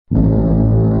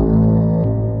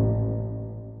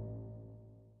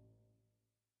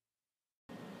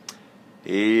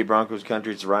Hey, Broncos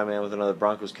Country, it's the Ryan Man with another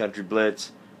Broncos Country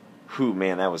Blitz. Whew,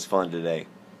 man, that was fun today.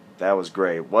 That was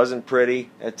great. It wasn't pretty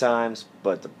at times,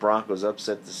 but the Broncos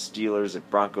upset the Steelers at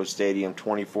Broncos Stadium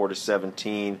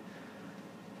 24-17.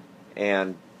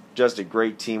 And just a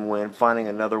great team win, finding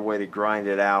another way to grind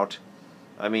it out.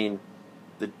 I mean,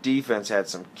 the defense had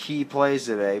some key plays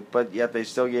today, but yet they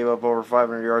still gave up over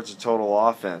 500 yards of total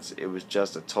offense. It was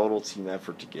just a total team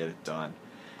effort to get it done.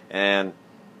 And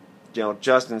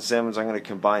Justin Simmons, I'm going to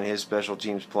combine his special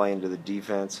teams play into the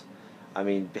defense. I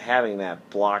mean, having that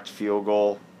blocked field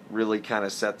goal really kind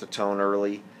of set the tone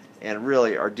early. And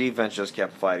really, our defense just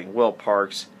kept fighting. Will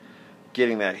Parks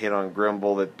getting that hit on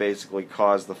Grimble that basically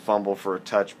caused the fumble for a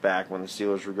touchback when the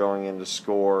Steelers were going in to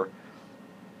score.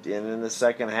 And in the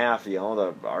second half, the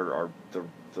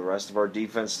rest of our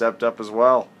defense stepped up as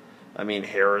well. I mean,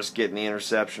 Harris getting the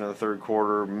interception in the third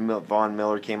quarter. Von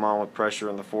Miller came on with pressure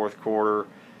in the fourth quarter.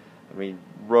 I mean,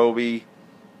 Roby,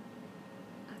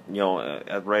 right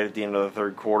at the end of the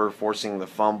third quarter, forcing the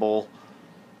fumble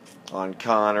on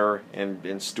Connor,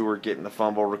 and Stewart getting the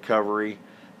fumble recovery.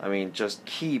 I mean, just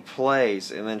key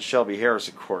plays. And then Shelby Harris,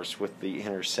 of course, with the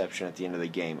interception at the end of the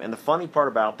game. And the funny part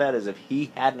about that is if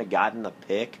he hadn't gotten the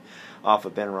pick off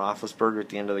of Ben Roethlisberger at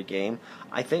the end of the game,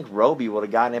 I think Roby would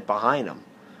have gotten it behind him.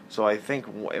 So I think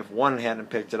if one hadn't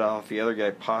picked it off, the other guy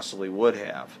possibly would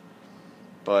have.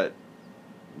 But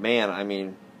man, I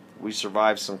mean, we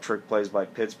survived some trick plays by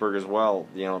Pittsburgh as well.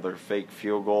 Their fake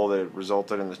field goal that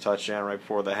resulted in the touchdown right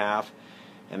before the half.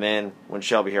 And then when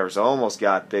Shelby Harris almost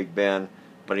got Big Ben,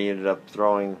 but he ended up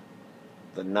throwing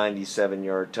the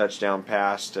 97-yard touchdown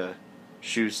pass to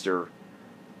Schuster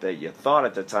that you thought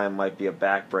at the time might be a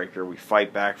backbreaker. We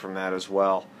fight back from that as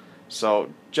well. So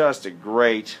just a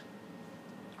great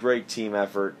team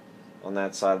effort on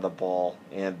that side of the ball.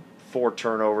 And 4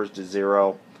 turnovers to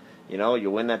 0.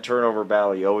 You win that turnover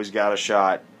battle, you always got a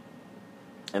shot.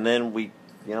 And then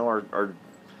our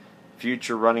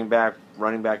future running back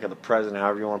of the present,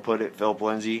 however you want to put it, Philip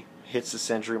Lindsay, hits the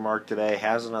century mark today,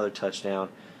 has another touchdown.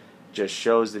 Just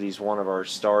shows that he's one of our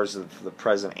stars of the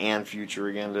present and future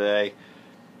again today.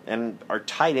 And our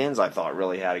tight ends, I thought,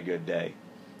 really had a good day.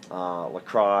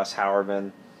 Lacrosse,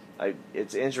 Howardman.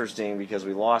 It's interesting because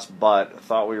we lost Butt. I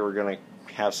thought we were going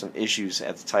to have some issues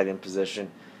at the tight end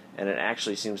position, and it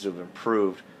actually seems to have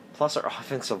improved. Plus, our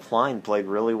offensive line played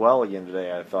really well again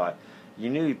today, I thought. You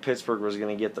knew Pittsburgh was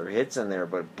going to get their hits in there,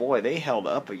 but boy, they held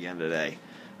up again today.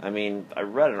 I mean, I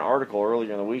read an article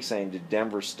earlier in the week saying, did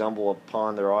Denver stumble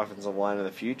upon their offensive line in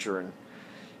the future? And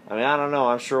I mean, I don't know.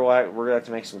 I'm sure we're going to have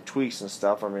to make some tweaks and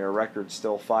stuff. I mean, our record's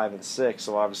still 5-6,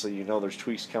 so obviously there's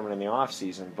tweaks coming in the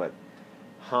offseason. But,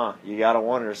 you got to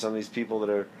wonder, some of these people that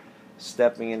are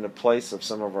stepping into place of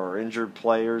some of our injured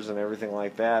players and everything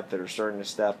like that are starting to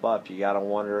step up. You got to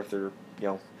wonder if they're,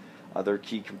 other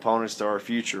key components to our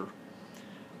future.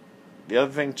 The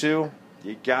other thing, too,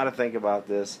 you got to think about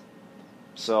this.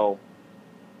 So,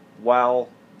 while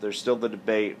there's still the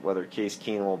debate whether Case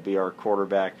Keenum will be our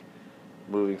quarterback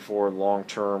moving forward long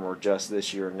term or just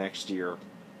this year or next year,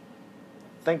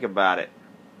 think about it.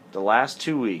 The last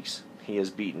 2 weeks, he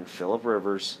has beaten Phillip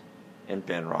Rivers and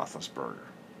Ben Roethlisberger.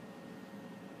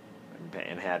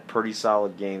 And had pretty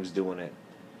solid games doing it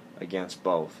against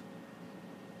both.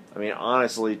 I mean,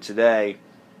 honestly, today,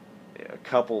 a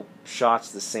couple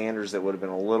shots to Sanders that would have been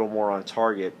a little more on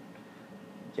target,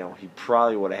 he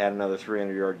probably would have had another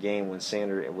 300-yard game with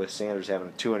Sanders having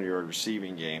a 200-yard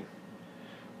receiving game.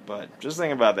 But just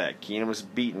think about that. Keenum has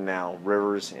beaten now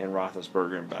Rivers and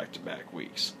Roethlisberger in back-to-back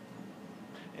weeks.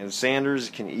 And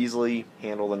Sanders can easily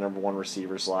handle the number 1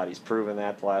 receiver slot. He's proven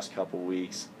that the last couple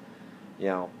weeks.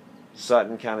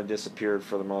 Sutton kind of disappeared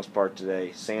for the most part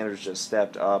today. Sanders just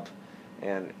stepped up,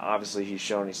 and obviously he's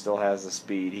shown he still has the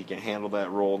speed. He can handle that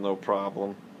role no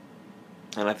problem.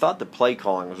 And I thought the play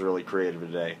calling was really creative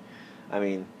today. I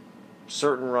mean,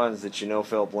 certain runs that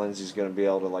Philip Lindsay's going to be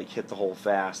able to hit the hole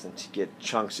fast and to get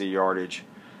chunks of yardage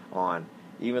on.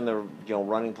 Even the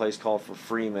running plays called for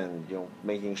Freeman,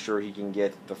 making sure he can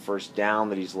get the first down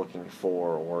that he's looking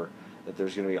for, or that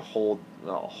there's going to be a hole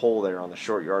there on the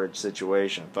short yardage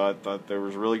situation. Thought there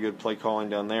was really good play calling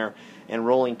down there, and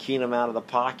rolling Keenum out of the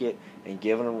pocket and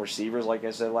giving him receivers, like I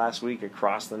said last week,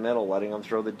 across the middle, letting him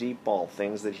throw the deep ball,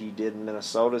 things that he did in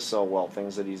Minnesota so well,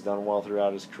 things that he's done well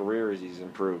throughout his career as he's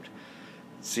improved.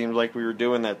 It seemed like we were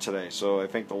doing that today, so I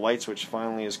think the light switch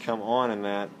finally has come on in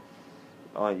that.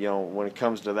 When it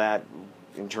comes to that,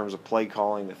 in terms of play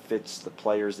calling that fits the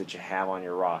players that you have on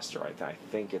your roster, I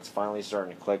think it's finally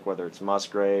starting to click, whether it's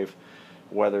Musgrave,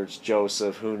 whether it's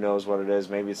Joseph, who knows what it is.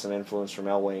 Maybe it's an influence from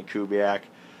Elway and Kubiak,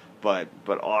 but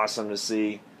awesome to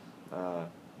see.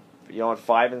 at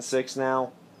 5-6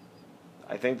 now,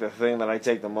 I think the thing that I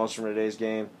take the most from today's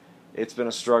game, it's been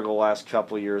a struggle last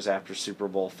couple of years after Super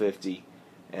Bowl 50,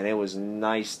 and it was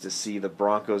nice to see the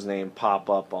Broncos name pop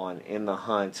up in the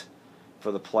hunt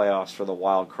for the playoffs for the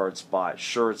wild card spot.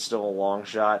 Sure, it's still a long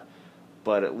shot,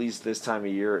 but at least this time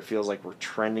of year it feels like we're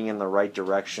trending in the right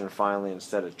direction finally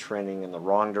instead of trending in the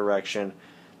wrong direction,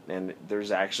 and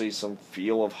there's actually some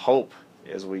feel of hope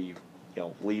as we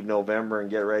leave November and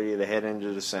get ready to head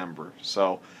into December.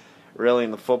 So really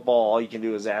in the football, all you can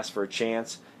do is ask for a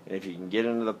chance, and if you can get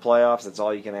into the playoffs, that's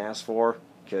all you can ask for,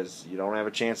 because you don't have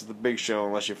a chance at the big show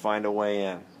unless you find a way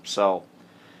in. So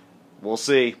we'll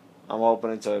see. I'm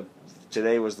hoping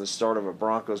today was the start of a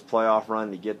Broncos playoff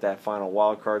run to get that final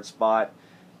wild card spot.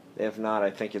 If not,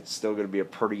 I think it's still going to be a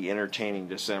pretty entertaining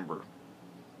December.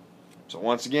 So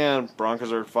once again,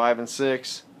 Broncos are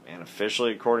 5-6, and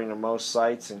officially, according to most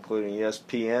sites, including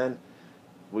ESPN,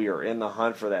 we are in the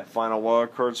hunt for that final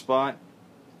wild card spot.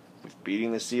 With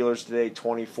beating the Steelers today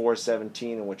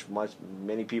 24-17, in which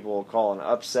many people will call an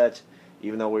upset,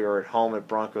 even though we were at home at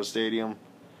Broncos Stadium.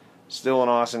 Still an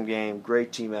awesome game,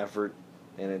 great team effort,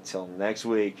 and until next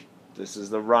week, this is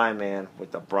the Rye Man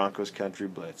with the Broncos Country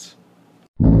Blitz.